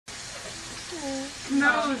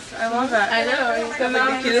Nose. I love that. I know. He's got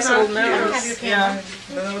like the cutest little nose. Yeah.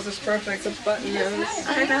 The nose is perfect. It's a button nose.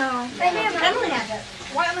 I know. Emily has it.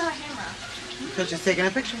 Why on her camera? So she's taking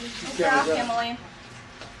a picture. Yeah, Emily.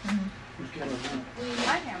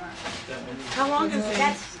 My camera. How long is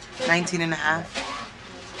it? 19 and a half.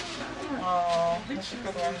 Oh, that's a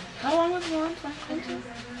good one. How long was one?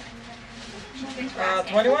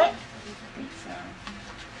 21?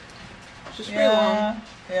 She's pretty long.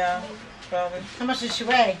 Yeah, probably. How much does she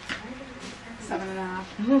weigh?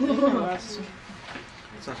 7.5.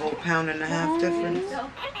 It's a whole pound and a half difference.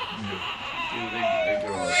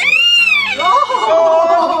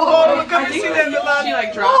 Oh, look at She see them.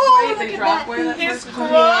 like drop weight. They drop weight. He's Yeah,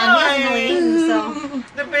 crying. so.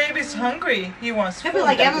 The baby's hungry. He wants food. Could be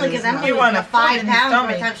like Emily, because Emily He was wanted like food 5 in his pounds by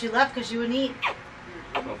tummy. the time she left because she wouldn't eat.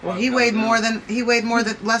 Well, he weighed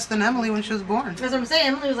less than Emily when she was born. That's what I'm saying.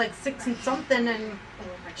 Emily was like 6 and something, and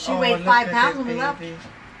she Oh, weighed look 5 at pounds that when we left. baby.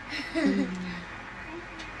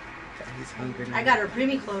 He's hungry now. I got her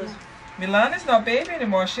preemie clothes. Milan is not baby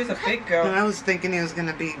anymore. She's a big And girl. I was thinking he was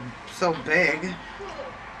gonna be so big.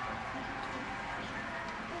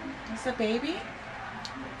 It's a baby?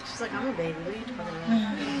 She's like, I'm a baby. What are you talking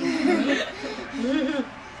about?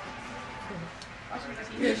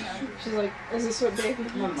 She's like, is this what baby?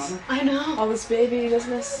 I know. All this baby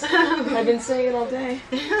business. I've been saying it all day.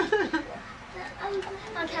 Can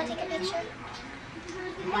I take a picture?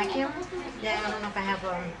 My camera? Yeah, I don't know if I have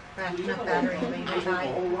enough battery to make it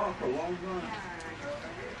high.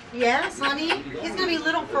 Yes, honey. He's gonna be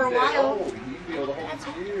little for a while.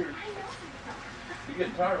 You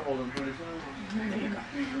get tired of holding pretty soon.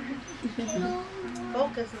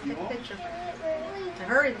 Focus and take a picture. To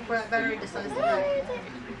hurry before that battery decides to die.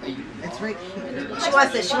 It's right here. She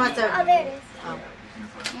wants this. She wants Oh, a. there it is.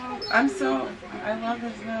 I love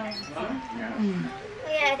his nose. Oh,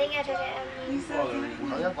 yeah, I think I took it. He's so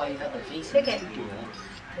cute. Pick it.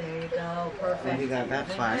 There you go. When Perfect. he got that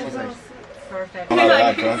flash, he's like, Perfect.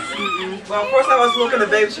 Well, first I was looking at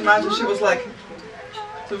the baby. She imagined she was like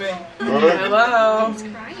to me. Hello.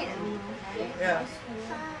 Crying. Yeah.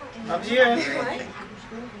 I'm here.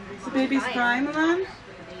 Is the baby's crying, Milan?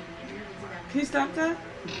 Can you stop that?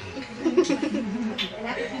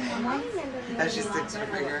 as she sticks her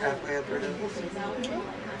finger halfway up her nose.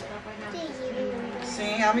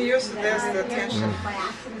 See, I'm used to this, the tension.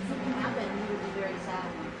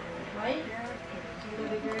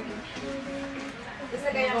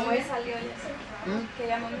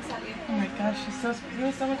 Oh my gosh, she's so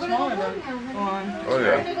much smaller than one. Oh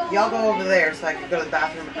yeah. Y'all go over there so I can go to the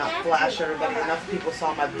bathroom and not flash everybody. Enough people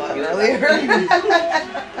saw my butt earlier.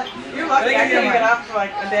 You're lucky I can't get up for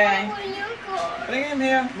like a day. Bring him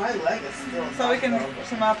here My leg is still. so we can push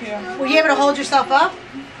him up here. Were you able to hold yourself up?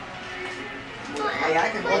 Yeah, I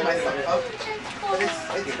can hold myself up, but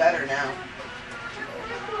it's better now.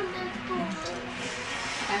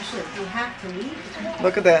 Ashley, you have to leave.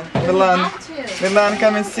 Look at that, Milan. Milan,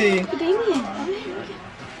 come and see.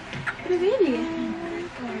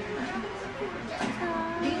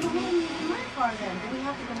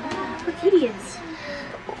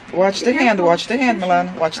 Watch the hand,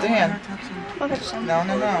 Milan. Watch the hand. No,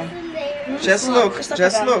 no, no. Just look,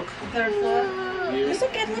 just look. Third floor. He's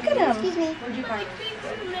okay, look at him. Excuse me. Where'd you park?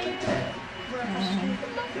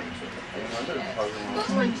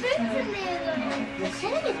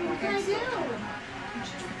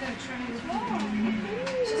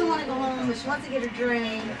 She doesn't want to go home, but she wants to get her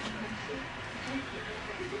drink.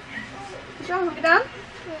 John, look it down.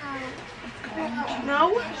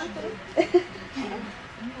 No?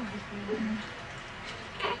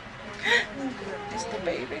 It's the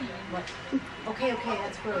baby. Okay,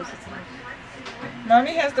 that's gross. It's not.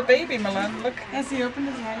 Mommy has the baby, Milan. Look. Has he opened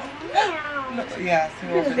his eyes? Look. Yes, he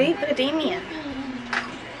opened it. Look at Damian.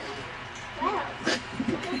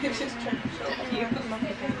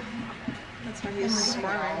 That's why he's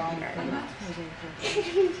smarter.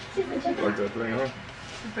 Like that thing, huh?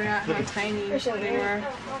 I forgot how tiny they were.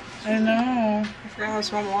 I know. I forgot how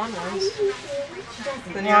small Milan was.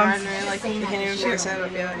 Then you're wondering, like, you can't even put his head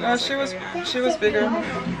up yet. Oh, she was bigger.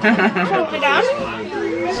 Hold it down.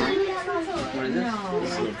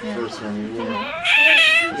 This is the first one you will.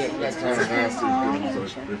 It's kind of nasty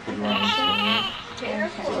because they put it on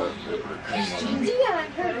this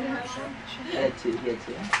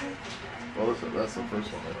Well, that's the first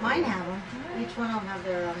one. Mine have them. Each one of them have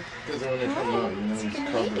their. Because when they come out, you know, it's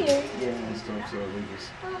covered and stuff, so they just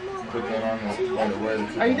put that on right away.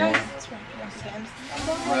 Are you guys?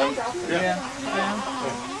 Yeah.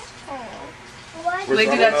 Will they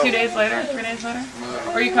do that 2 days later, 3 days later?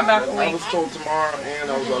 Or you come back a I week? was told tomorrow, and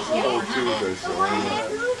I was also told Tuesday, so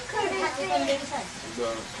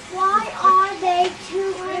Why are they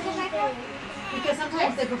 200? Because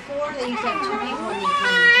sometimes before they used to have 2 people in each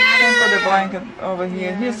Can put the blanket over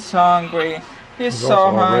here. He's so hungry. He's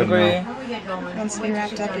so hungry. How we get going? Wants to be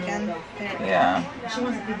wrapped up again. There. Yeah. She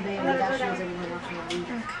wants to be the baby. That she wants everyone watching the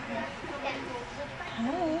movie.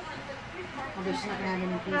 Although she's not gonna have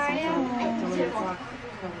any peace until 8 o'clock.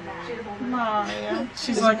 Maria.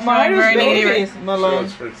 She's like feeling very needy. Malone.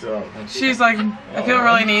 Freaks out. She's like, I feel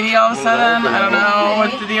really needy all of a sudden. I don't know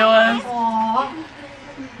what the deal is. Aww.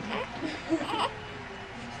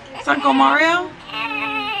 It's Uncle Mario?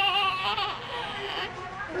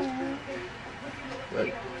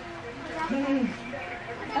 Like,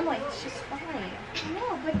 I'm like, she's fine.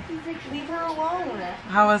 No, but he's like, leave her alone.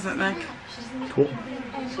 How was it, Nick? cool.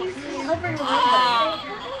 She's hovering around.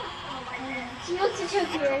 She looks so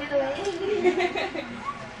cute anyway.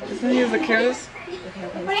 Isn't he the cutest?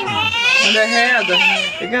 And the head.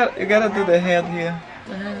 You gotta do the head here.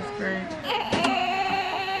 The head is great.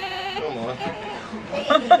 Come on.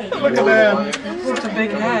 Look at that. It's a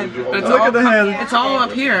big head. But it's Look all, at the head. It's all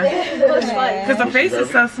up here. Because the face is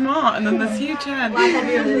so small, and then this huge head.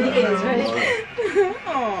 Heavier than it is, right?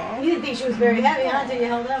 You didn't think she was very heavy, huh? Until you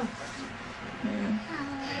held them.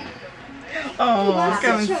 Oh,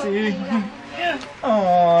 come and see.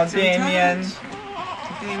 Oh, Damian.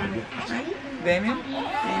 Damian?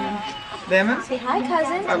 Damon? Say hi,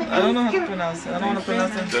 cousin. I don't know how to pronounce it. I don't want to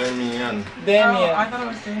pronounce it. Damian. Damian. I thought it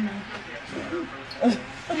was Damon.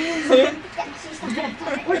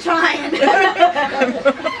 We're trying.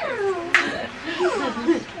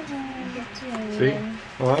 See?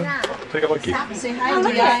 Come on. Take a lookie. Say hi to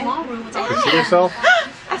the small room. You see yourself?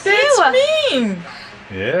 That's me.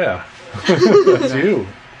 Yeah. That's you.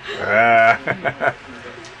 Ah.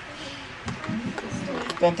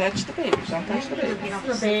 Don't touch the baby. Don't touch the baby.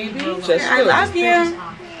 The baby. Just I do it. love you.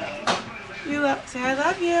 You say I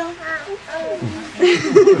love you.